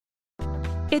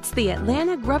It's the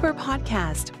Atlanta Grubber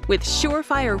podcast with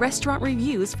surefire restaurant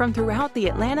reviews from throughout the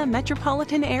Atlanta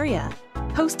metropolitan area.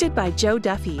 Hosted by Joe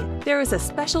Duffy, there is a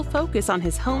special focus on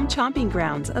his home chomping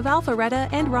grounds of Alpharetta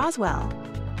and Roswell.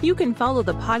 You can follow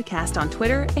the podcast on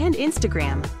Twitter and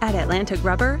Instagram at Atlanta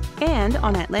Grubber and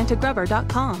on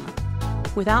atlantagrubber.com.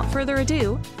 Without further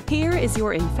ado, here is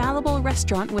your infallible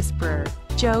restaurant whisperer,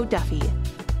 Joe Duffy.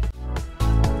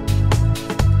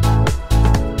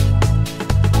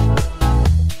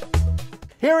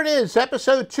 Here it is,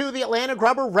 episode 2 of the Atlanta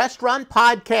Grubber Restaurant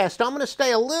Podcast. I'm going to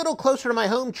stay a little closer to my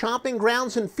home chomping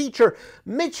grounds and feature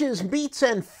Mitch's Meats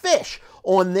and Fish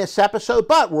on this episode,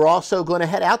 but we're also going to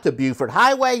head out to Buford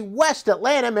Highway, West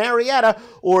Atlanta, Marietta,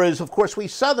 or as of course we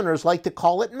Southerners like to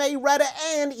call it, Mayretta,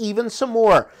 and even some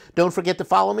more. Don't forget to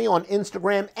follow me on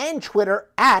Instagram and Twitter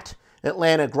at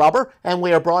Atlanta Grubber, and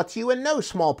we are brought to you in no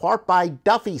small part by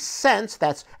Duffy Scents,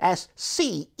 that's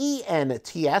S-C-E-N-T-S,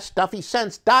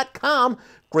 DuffyScents.com.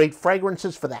 Great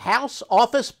fragrances for the house,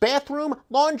 office, bathroom,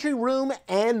 laundry room,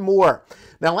 and more.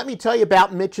 Now let me tell you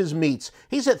about Mitch's Meats.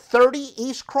 He's at 30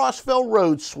 East Crossville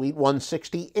Road, Suite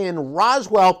 160 in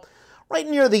Roswell, right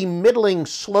near the Middling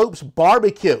Slopes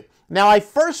Barbecue. Now, I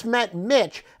first met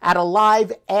Mitch at a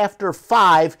Live After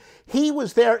 5. He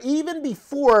was there even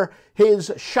before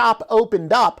his shop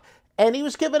opened up, and he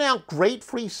was giving out great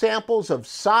free samples of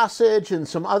sausage and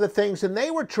some other things, and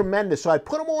they were tremendous. So I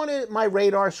put him on my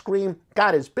radar screen,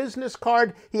 got his business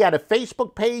card. He had a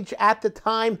Facebook page at the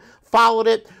time, followed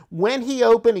it. When he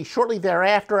opened, he shortly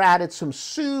thereafter added some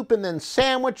soup and then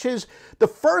sandwiches. The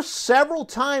first several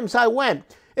times I went,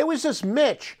 it was just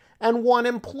Mitch and one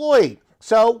employee.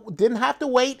 So didn't have to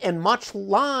wait in much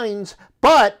lines,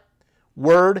 but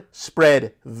word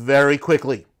spread very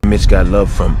quickly. Mitch got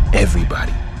love from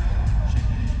everybody.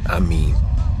 I mean,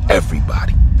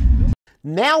 everybody.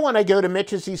 Now when I go to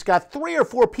Mitch's, he's got 3 or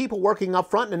 4 people working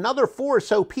up front and another 4 or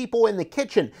so people in the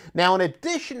kitchen. Now, in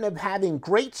addition of having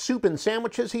great soup and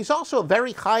sandwiches, he's also a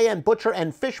very high-end butcher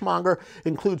and fishmonger.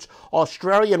 Includes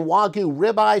Australian Wagyu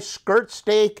ribeye, skirt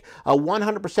steak, a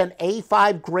 100%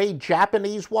 A5 grade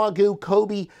Japanese Wagyu,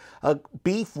 Kobe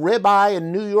beef ribeye,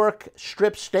 and New York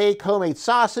strip steak, homemade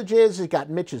sausages. He's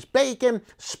got Mitch's bacon,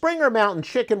 Springer Mountain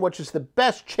chicken, which is the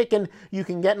best chicken you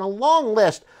can get, in a long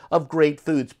list of great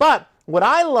foods. But what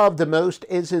I love the most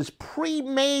is his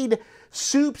pre-made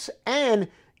soups, and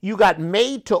you got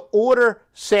made-to-order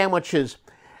sandwiches.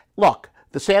 Look,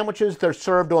 the sandwiches, they're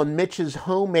served on Mitch's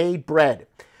homemade bread.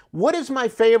 What is my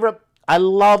favorite? I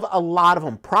love a lot of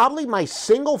them. Probably my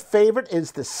single favorite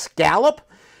is the scallop.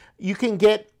 You can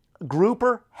get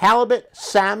grouper, halibut,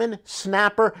 salmon,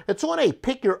 snapper. It's on a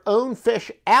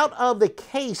pick-your-own-fish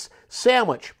out-of-the-case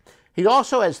sandwich. He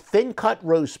also has thin-cut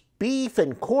roast beef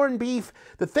and corned beef.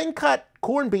 The thin-cut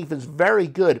corned beef is very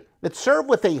good. It's served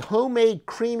with a homemade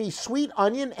creamy sweet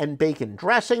onion and bacon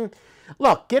dressing.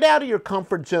 Look, get out of your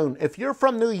comfort zone. If you're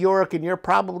from New York and you're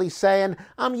probably saying,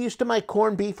 I'm used to my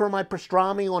corned beef or my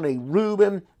pastrami on a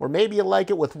Reuben, or maybe you like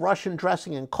it with Russian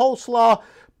dressing and coleslaw,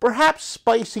 perhaps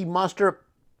spicy mustard,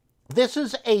 this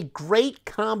is a great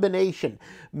combination.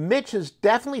 Mitch has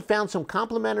definitely found some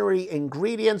complementary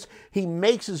ingredients. He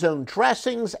makes his own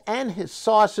dressings and his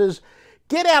sauces.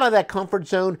 Get out of that comfort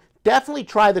zone. Definitely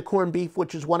try the corned beef,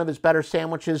 which is one of his better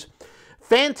sandwiches.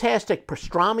 Fantastic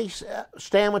pastrami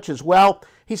sandwich as well.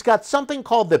 He's got something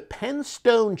called the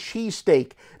Penstone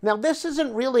cheesesteak. Now, this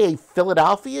isn't really a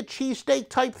Philadelphia cheesesteak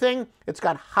type thing. It's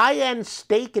got high-end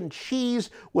steak and cheese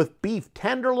with beef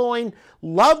tenderloin.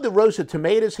 Love the roasted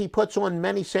tomatoes he puts on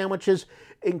many sandwiches,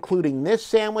 including this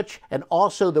sandwich and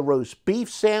also the roast beef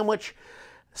sandwich.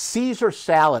 Caesar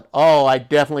salad. Oh, I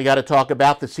definitely got to talk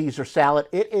about the Caesar salad.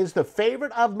 It is the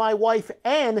favorite of my wife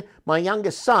and my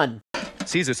youngest son.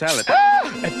 Caesar salad.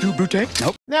 At Du Boutique?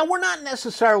 Nope. Now, we're not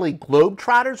necessarily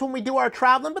globetrotters when we do our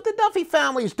traveling, but the Duffy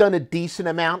family's done a decent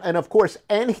amount. And of course,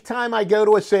 anytime I go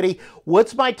to a city,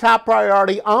 what's my top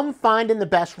priority? I'm finding the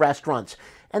best restaurants.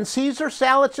 And Caesar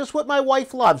salad's just what my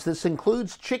wife loves. This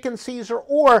includes chicken Caesar,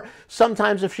 or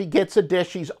sometimes if she gets a dish,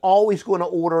 she's always going to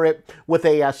order it with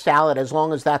a salad as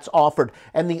long as that's offered.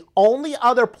 And the only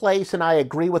other place, and I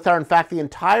agree with her, in fact, the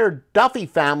entire Duffy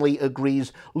family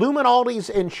agrees, Luminaldi's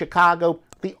in Chicago,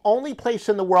 the only place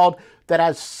in the world that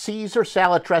has Caesar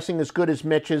salad dressing as good as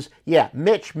Mitch's. Yeah,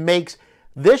 Mitch makes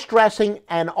this dressing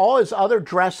and all his other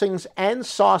dressings and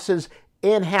sauces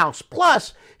in-house.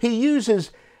 Plus, he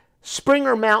uses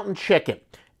Springer Mountain chicken.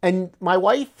 And my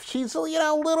wife, she's, a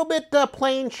little bit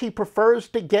plain. She prefers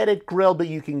to get it grilled, but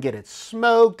you can get it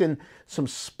smoked and some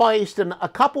spiced and a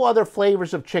couple other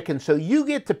flavors of chicken. So you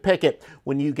get to pick it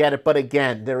when you get it. But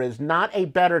again, there is not a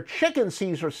better chicken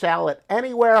Caesar salad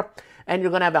anywhere. and you're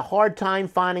going to have a hard time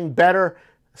finding better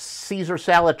Caesar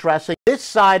salad dressing this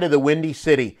side of the Windy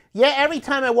City. Yeah, every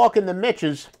time I walk in the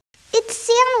Mitch's, it's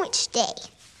sandwich day.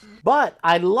 But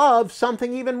I love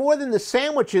something even more than the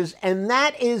sandwiches, and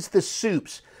that is the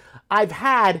soups. I've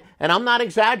had, and I'm not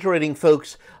exaggerating,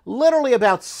 folks, literally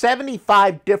about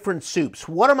 75 different soups.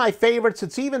 What are my favorites?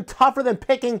 It's even tougher than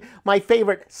picking my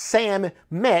favorite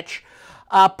samMitch.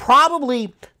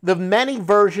 Probably the many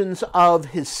versions of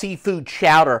his seafood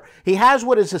chowder. He has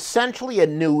what is essentially a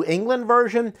New England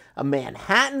version. A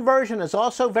Manhattan version is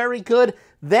also very good.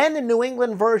 Then the New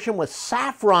England version with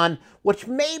saffron, which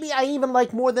maybe I even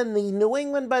like more than the New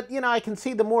England, but you know, I can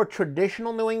see the more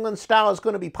traditional New England style is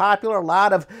going to be popular. A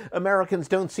lot of Americans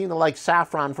don't seem to like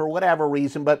saffron for whatever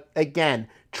reason, but again,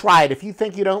 try it. If you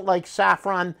think you don't like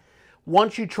saffron,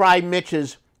 once you try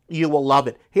Mitch's, you will love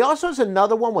it. He also has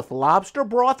another one with lobster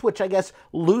broth, which I guess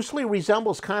loosely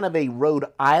resembles kind of a Rhode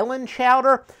Island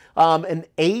chowder, an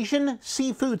Asian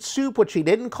seafood soup, which he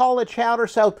didn't call a chowder.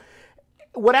 So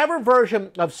whatever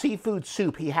version of seafood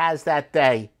soup he has that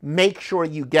day, make sure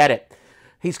you get it.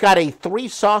 He's got a 3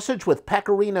 sausage with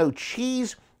pecorino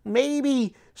cheese,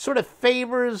 maybe sort of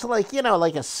favors like, you know,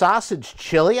 like a sausage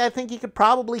chili, I think you could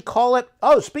probably call it.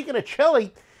 Oh, speaking of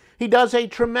chili, he does a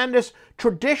tremendous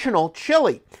traditional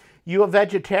chili. You a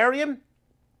vegetarian?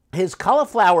 His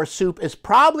cauliflower soup is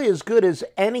probably as good as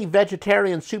any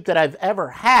vegetarian soup that I've ever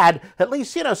had, at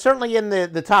least, you know, certainly in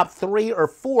the top 3 or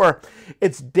 4.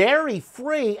 It's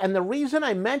dairy-free, and the reason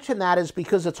I mention that is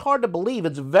because it's hard to believe.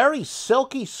 It's very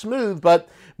silky smooth, but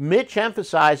Mitch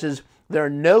emphasizes there are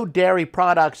no dairy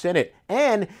products in it.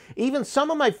 And even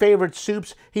some of my favorite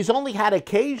soups, he's only had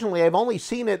occasionally. I've only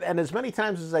seen it, and as many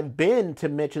times as I've been to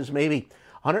Mitch's, maybe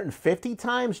 150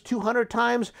 times, 200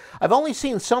 times. I've only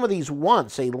seen some of these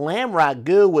once. A lamb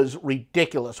ragu was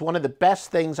ridiculous. One of the best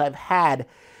things I've had.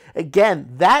 Again,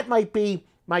 that might be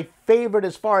my favorite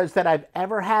as far as that I've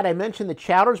ever had. I mentioned the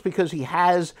chowders because he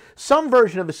has some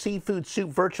version of a seafood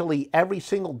soup virtually every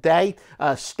single day.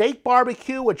 Steak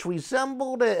barbecue, which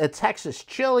resembled a Texas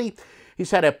chili.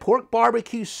 He's had a pork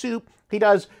barbecue soup. He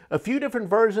does a few different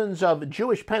versions of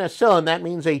Jewish penicillin. That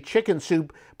means a chicken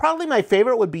soup. Probably my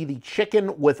favorite would be the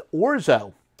chicken with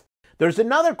orzo. There's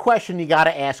another question you got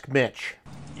to ask Mitch.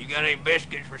 You got any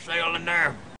biscuits for sale in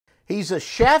there? He's a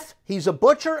chef, he's a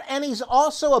butcher, and he's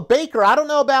also a baker. I don't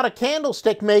know about a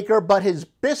candlestick maker, but his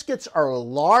biscuits are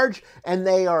large and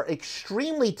they are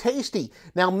extremely tasty.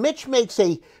 Now, Mitch makes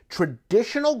a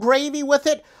traditional gravy with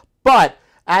it, but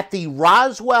at the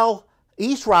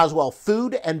East Roswell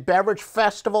Food and Beverage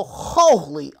Festival,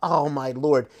 holy, oh my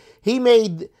Lord, he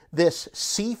made this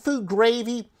seafood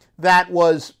gravy that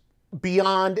was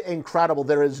beyond incredible.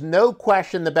 There is no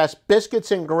question the best biscuits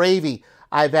and gravy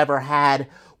I've ever had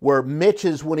were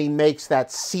Mitch's when he makes that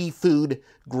seafood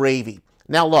gravy.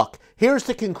 Now look, here's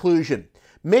the conclusion.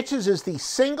 Mitch's is the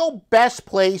single best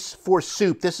place for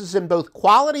soup. This is in both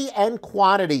quality and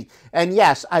quantity. And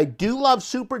yes, I do love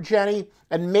Super Jenny.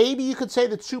 And maybe you could say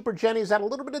that Super Jenny is at a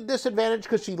little bit of disadvantage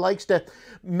because she likes to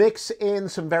mix in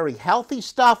some very healthy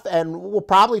stuff. And we'll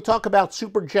probably talk about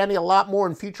Super Jenny a lot more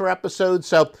in future episodes.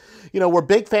 So, you know, we're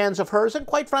big fans of hers. And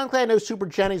quite frankly, I know Super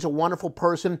Jenny's a wonderful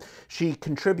person. She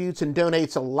contributes and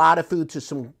donates a lot of food to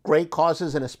some great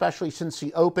causes. And especially since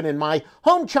she opened in my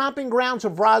home chomping grounds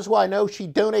of Roswell, I know she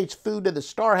donates food to the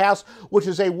Star House, which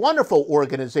is a wonderful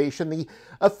organization, the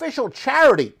official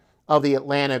charity of the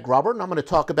Atlanta Grubber, and I'm going to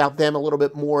talk about them a little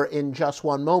bit more in just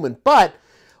one moment. But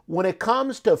when it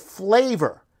comes to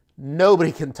flavor,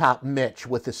 nobody can top Mitch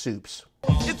with the soups.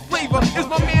 It's flavor. It's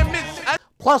my man Mitch.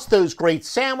 Plus those great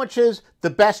sandwiches,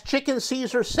 the best chicken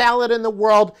Caesar salad in the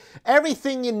world,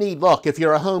 everything you need. Look, if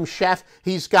you're a home chef,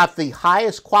 he's got the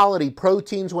highest quality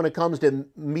proteins when it comes to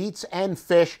meats and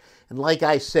fish. And like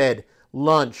I said,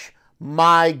 lunch.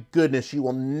 My goodness, you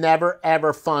will never,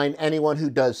 ever find anyone who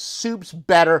does soups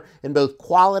better in both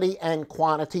quality and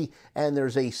quantity. And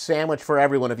there's a sandwich for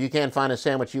everyone. If you can't find a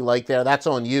sandwich you like there, that's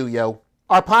on you, yo.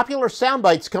 Our popular sound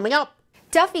bites coming up.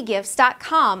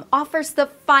 DuffyGifts.com offers the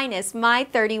finest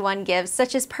MyThirtyOne gifts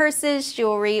such as purses,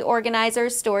 jewelry,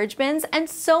 organizers, storage bins, and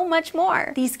so much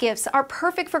more. These gifts are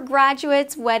perfect for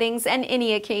graduates, weddings, and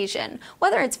any occasion,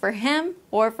 whether it's for him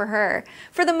or for her.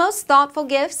 For the most thoughtful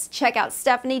gifts, check out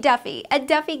Stephanie Duffy at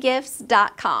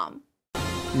DuffyGifts.com.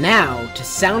 Now to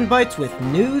sound bites with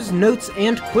news, notes,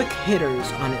 and quick hitters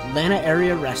on Atlanta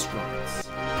area restaurants.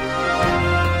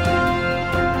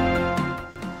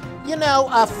 You know,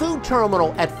 a food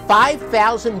terminal at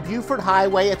 5000 Buford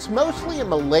Highway. It's mostly a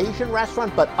Malaysian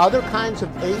restaurant, but other kinds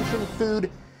of Asian food.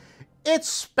 It's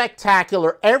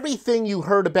spectacular. Everything you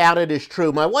heard about it is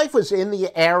true. My wife was in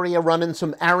the area running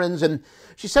some errands, and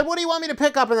She said, what do you want me to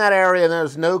pick up in that area? And there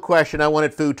was no question I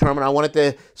wanted Food Terminal. I wanted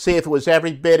to see if it was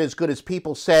every bit as good as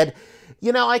people said.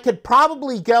 You know, I could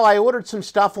probably go, I ordered some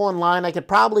stuff online, I could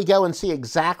probably go and see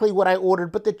exactly what I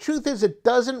ordered, but the truth is it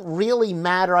doesn't really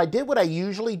matter. I did what I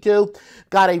usually do,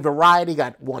 got a variety,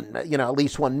 got one, at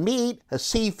least one meat, a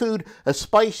seafood, a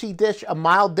spicy dish, a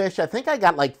mild dish. I think I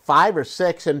got like 5 or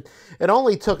 6, and it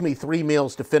only took me 3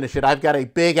 meals to finish it. I've got a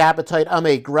big appetite. I'm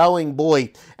a growing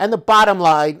boy. And the bottom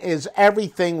line is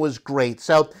everything was great.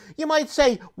 So you might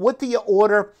say, what do you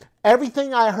order?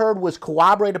 Everything I heard was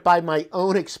corroborated by my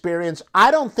own experience.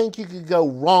 I don't think you could go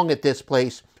wrong at this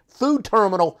place. Food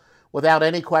Terminal, without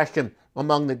any question,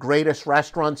 among the greatest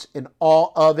restaurants in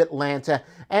all of Atlanta,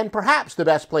 and perhaps the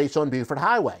best place on Buford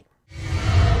Highway.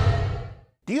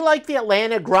 Do you like the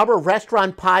Atlanta Grubber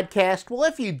Restaurant Podcast? Well,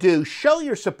 if you do, show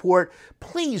your support.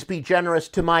 Please be generous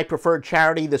to my preferred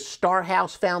charity, the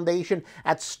Starhouse Foundation,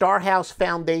 at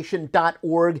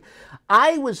starhousefoundation.org.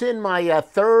 I was in my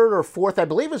 3rd or 4th, I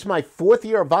believe it was my 4th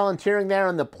year of volunteering there,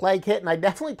 and the plague hit, and I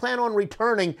definitely plan on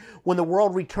returning when the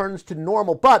world returns to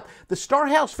normal. But the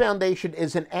Starhouse Foundation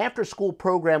is an after-school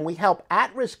program. We help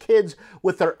at-risk kids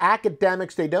with their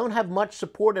academics. They don't have much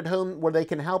support at home where they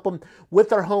can help them with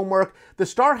their homework.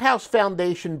 The Starhouse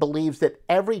Foundation believes that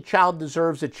every child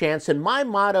deserves a chance, and my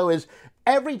motto is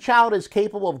every child is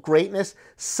capable of greatness.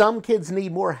 Some kids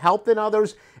need more help than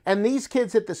others, and these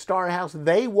kids at the Starhouse,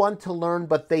 they want to learn,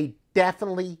 but they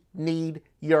definitely need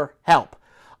your help.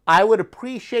 I would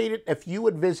appreciate it if you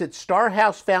would visit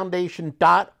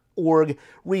starhousefoundation.org,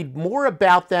 read more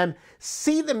about them,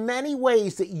 see the many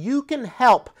ways that you can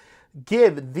help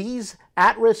give these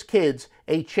at-risk kids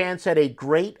a chance at a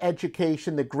great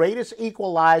education. The greatest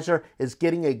equalizer is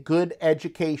getting a good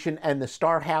education, and the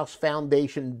Starhouse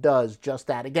Foundation does just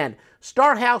that. Again,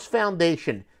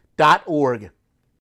 starhousefoundation.org.